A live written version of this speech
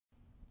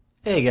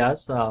Hey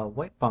guys,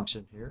 wait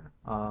function here.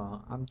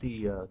 I'm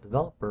the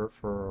developer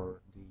for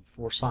the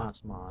For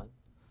Science mod,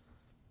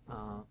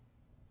 uh,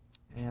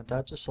 and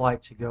I'd just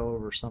like to go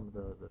over some of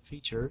the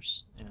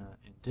features and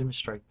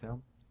demonstrate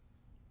them.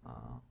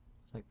 I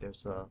think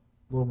there's a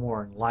little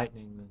more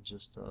enlightening than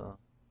just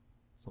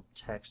some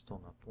text on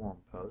a forum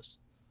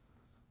post.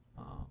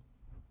 Uh,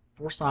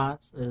 For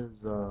Science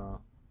is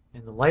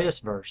in the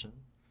latest version.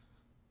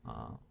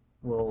 Uh,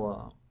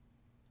 will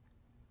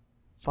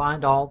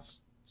find all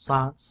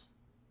science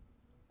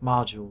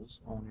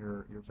modules on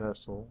your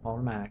vessel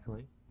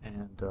automatically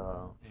and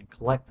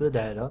collect the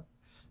data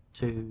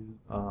to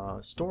a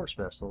storage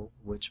vessel,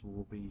 which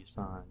will be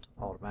assigned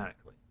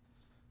automatically.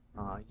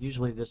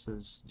 Usually this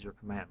is your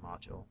command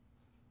module.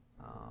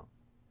 Uh,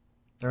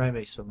 there may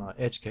be some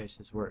edge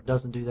cases where it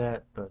doesn't do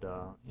that, but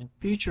in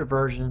future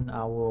version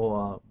I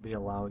will be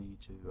allow you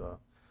to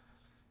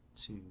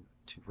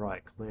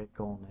right click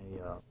on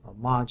a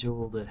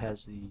module that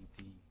has the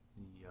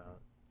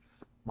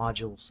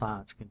module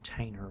science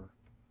container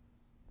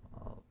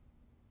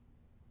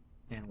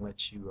and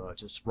let you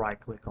just right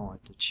click on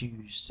it to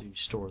choose to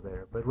store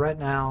there. But right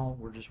now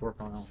we're just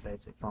working on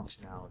basic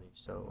functionality,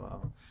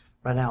 so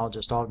right now it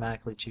just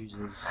automatically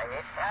chooses.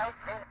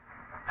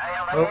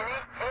 Oh.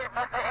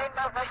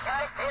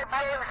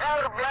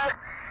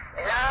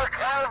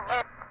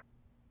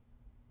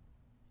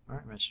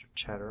 Alright, Mr.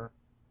 Chatterer,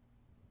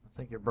 I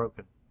think you're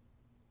broken.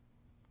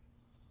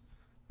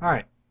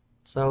 Alright,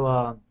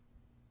 so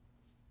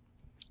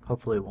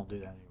hopefully it won't do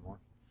that anymore.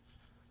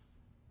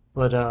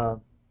 But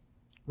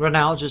right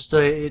now, just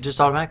it just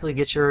automatically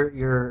gets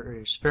your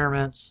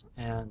experiments,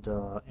 and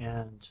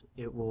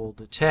it will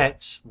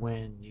detect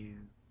when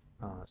you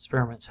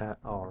experiments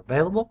are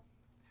available,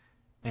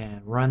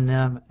 and run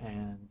them,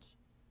 and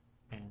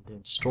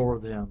then store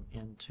them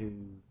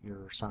into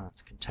your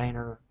science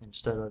container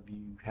instead of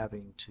you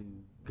having to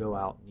go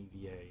out in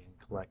EVA and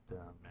collect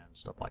them and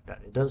stuff like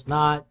that. It does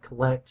not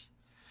collect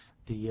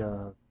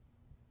the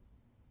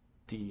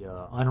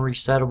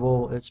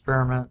unresettable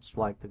experiments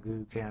like the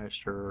goo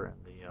canister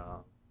and the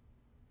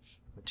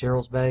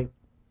materials bay.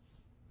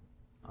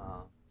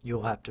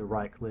 You'll have to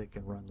right click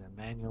and run them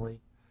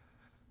manually.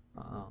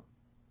 In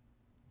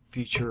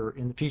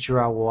the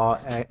future I will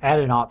add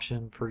an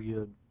option for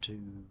you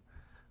to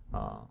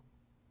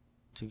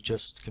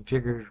just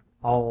configure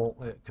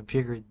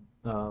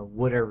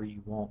whatever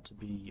you want to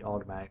be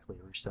automatically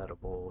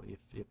resettable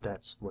if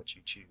that's what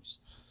you choose.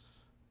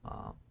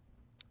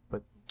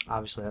 But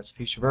obviously that's a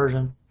future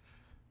version.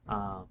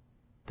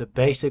 The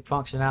basic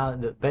functionality,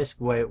 the basic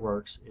way it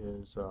works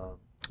is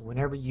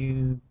whenever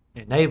you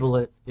enable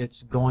it,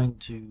 it's going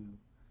to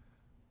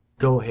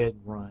go ahead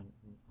and run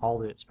all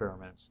the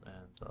experiments,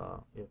 and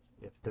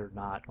if they're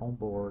not on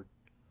board,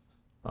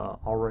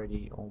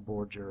 already on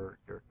board your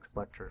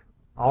collector,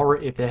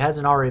 if it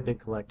hasn't already been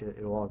collected,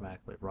 it will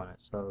automatically run it.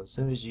 So as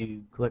soon as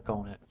you click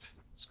on it,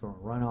 it's going to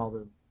run all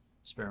the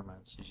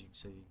experiments, as you can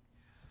see,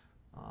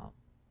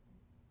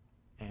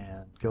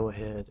 and go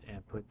ahead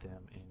and put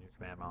them in your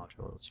command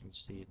module. As you can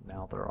see,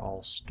 now they're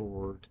all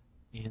stored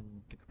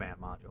in the command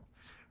module.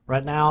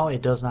 Right now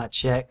it does not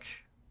check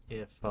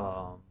if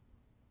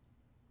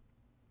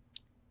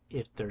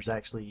there's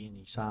actually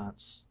any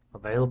science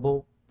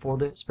available for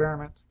the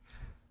experiments.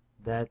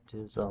 That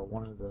is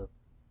one of the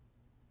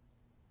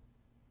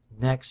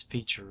next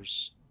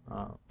features,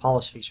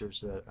 polished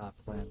features that I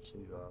plan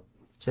to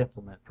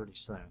implement pretty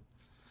soon.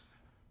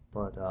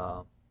 But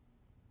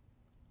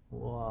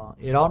well,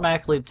 it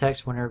automatically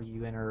detects whenever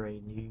you enter a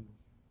new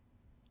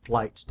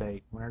flight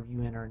state. Whenever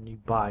you enter a new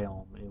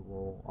biome, it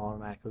will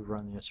automatically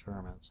run the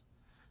experiments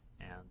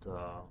and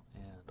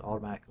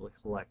automatically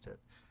collect it.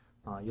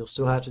 You'll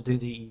still have to do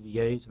the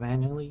EVAs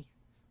manually.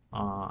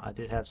 I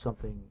did have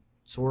something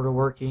sort of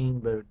working,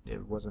 but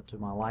it wasn't to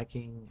my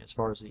liking as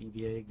far as the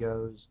EVA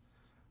goes.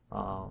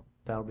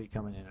 That'll be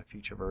coming in a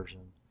future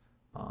version,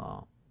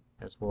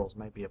 as well as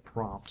maybe a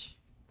prompt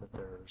that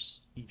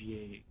there's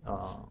EVA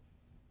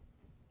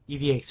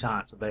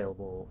science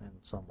available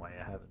in some way.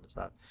 I haven't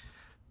decided.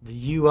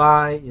 The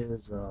UI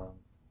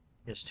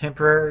is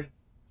temporary.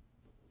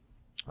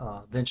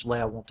 Eventually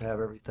I want to have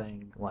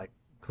everything like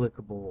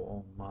clickable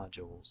on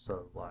modules,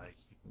 so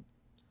like you can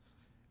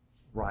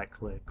right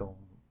click on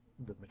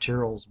the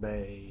materials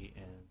bay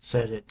and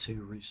set it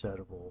to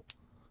resettable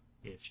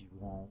if you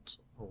want,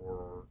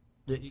 or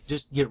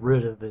just get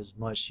rid of as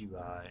much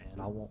UI.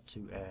 And I want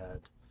to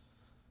add,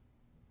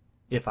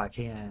 if I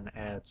can,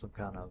 add some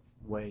kind of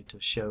way to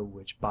show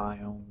which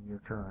biome you're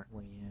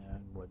currently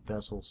in, what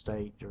vessel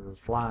state or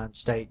flying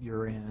state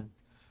you're in,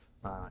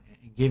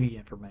 and give you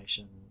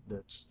information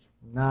that's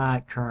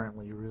not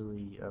currently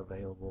really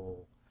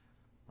available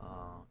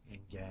in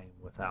game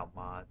without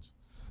mods.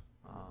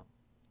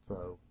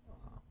 So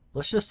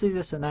let's just see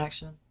this in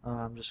action.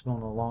 I'm just going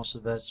to launch the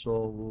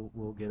vessel.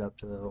 We'll get up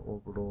to the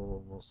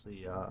orbital and we'll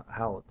see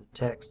how it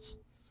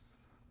detects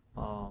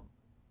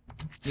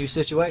new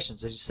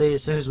situations. As you see,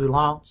 as soon as we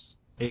launch,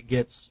 it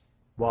gets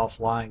while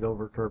flying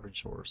over Kerbal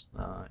shores.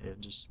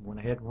 It just went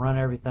ahead and run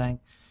everything.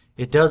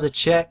 It does a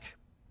check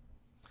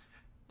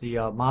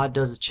The mod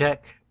does a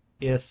check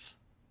if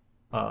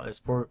is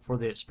for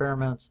the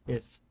experiments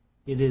if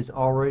it is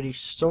already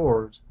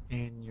stored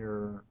in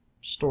your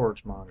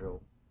storage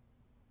module.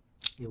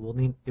 It will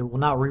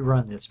not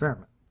rerun the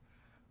experiment.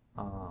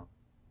 For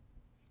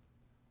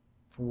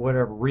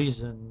whatever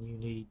reason you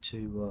need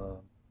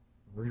to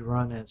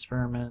rerun the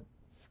experiment,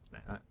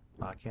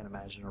 I can't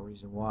imagine a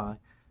reason why.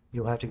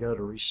 You'll have to go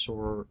to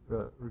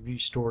review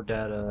stored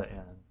data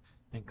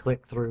and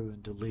click through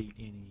and delete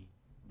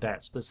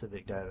that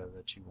specific data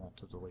that you want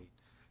to delete.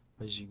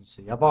 As you can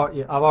see, I've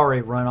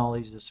already run all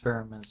these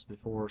experiments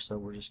before, so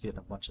we're just getting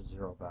a bunch of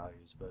zero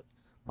values. But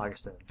like I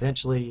said,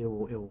 eventually it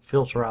will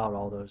filter out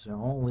all those and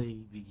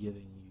only be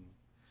giving you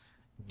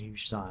new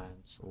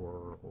science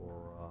or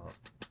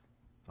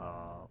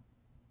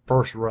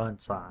first run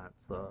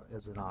science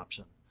as an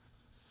option,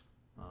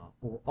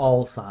 or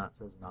all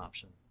science as an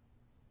option,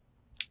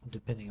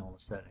 depending on the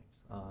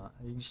settings.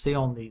 You see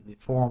on the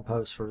forum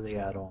post for the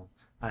add-on,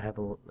 I have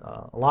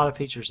a lot of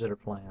features that are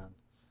planned,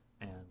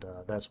 and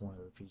that's one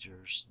of the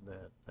features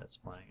that's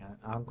playing.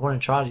 I'm going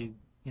to try to,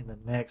 in the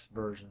next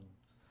version,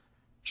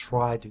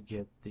 try to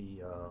get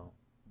the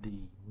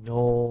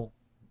null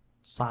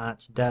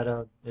science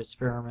data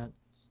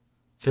experiments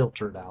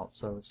filtered out,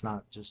 so it's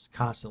not just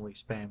constantly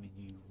spamming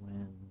you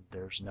when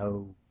there's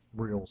no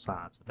real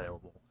science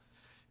available.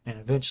 And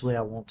eventually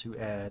I want to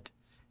add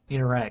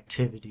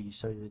interactivity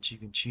so that you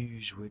can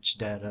choose which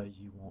data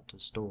you want to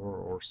store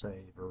or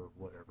save or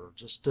whatever,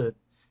 just to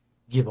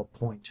give a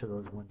point to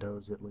those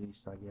windows at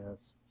least, I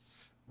guess,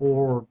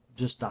 or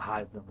just to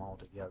hide them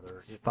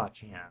altogether if I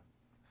can.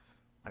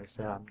 Like I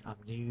said, I'm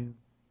new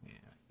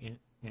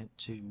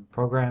into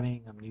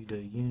programming. I'm new to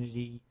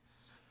Unity,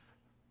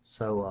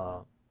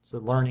 so it's a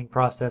learning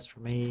process for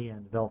me,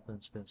 and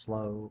development's been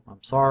slow.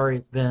 I'm sorry,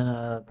 it's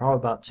been probably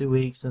about 2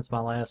 weeks since my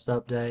last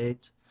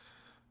update,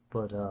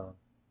 but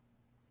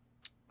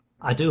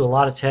I do a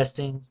lot of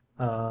testing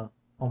on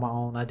my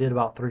own. I did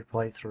about 3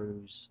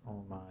 playthroughs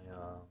on my.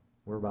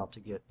 We're about to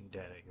get new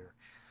data here.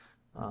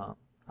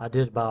 I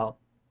did about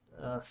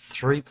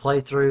 3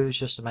 playthroughs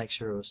just to make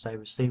sure it was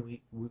safe. See,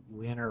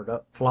 we entered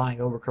up flying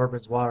over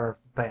Kerbal water,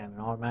 bam,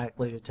 and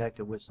automatically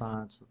detected which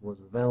science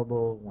was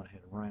available. Went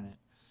ahead and ran it.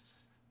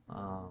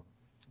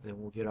 Then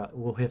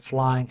we'll hit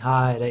flying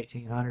high at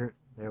 1800.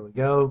 There we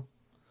go.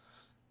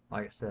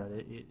 Like I said,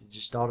 it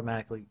just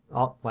automatically.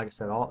 Like I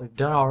said, we've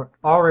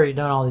already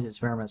done all these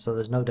experiments, so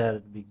there's no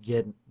data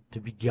to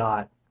be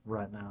got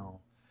right now.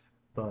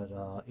 But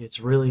it's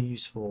really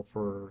useful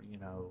for,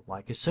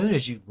 like as soon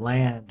as you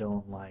land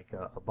on like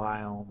a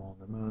biome on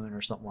the moon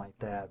or something like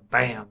that,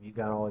 bam, you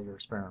got all your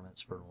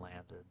experiments for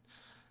landed.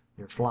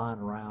 You're flying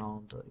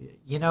around.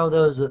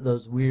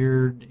 Those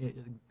weird,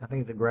 I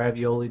think the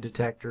gravioli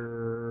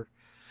detector,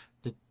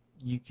 that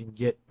you can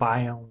get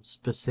biome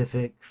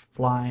specific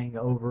flying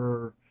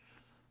over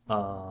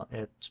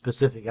at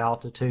specific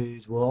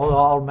altitudes. Will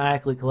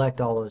automatically collect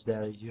all those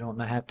data. You don't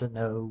have to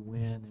know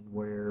when and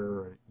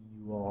where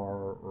you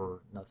are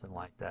or nothing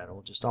like that. It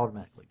will just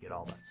automatically get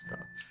all that stuff.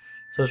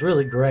 So it's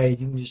really great.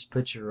 You can just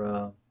put your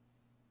looks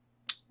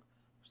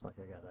like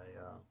I got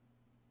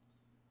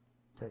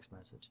a text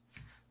message,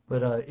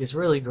 but it's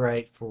really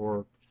great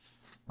for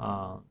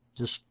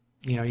just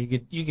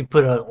you can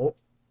put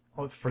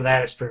for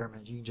that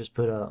experiment you can just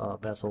put a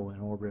vessel in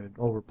orbit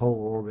over polar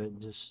orbit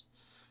and just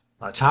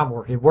time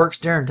warp. It works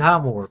during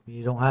time warp.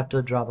 You don't have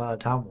to drop out of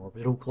time warp.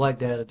 It'll collect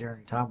data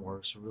during time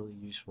warp. It's really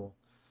useful.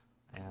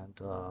 And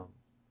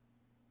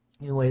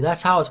anyway,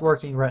 that's how it's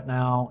working right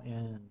now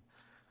in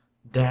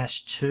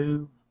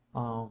 -2.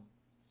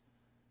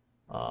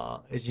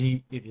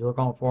 If you look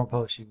on the forum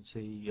post, you can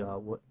see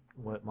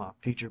what my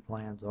future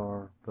plans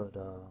are. But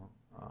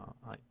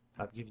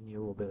I've given you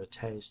a little bit of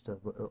taste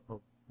of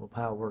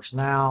how it works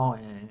now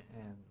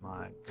and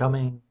my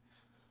coming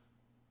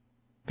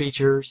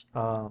features.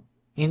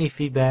 Any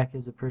feedback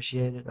is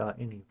appreciated.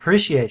 Any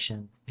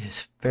appreciation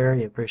is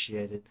very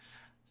appreciated.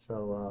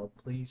 So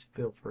please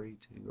feel free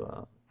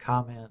to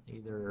comment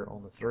either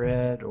on the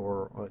thread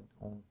or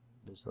on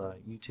this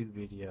YouTube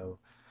video.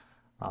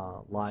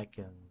 Like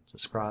and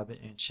subscribe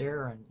and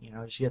share, and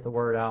just get the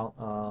word out.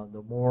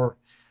 The more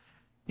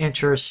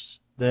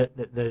interest that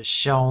is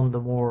shown, the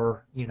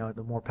more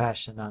the more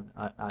passion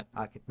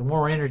the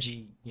more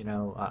energy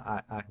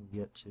I can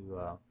get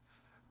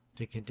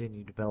to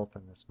continue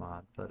developing this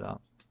mod. But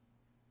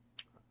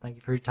thank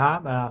you for your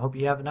time, and I hope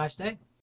you have a nice day.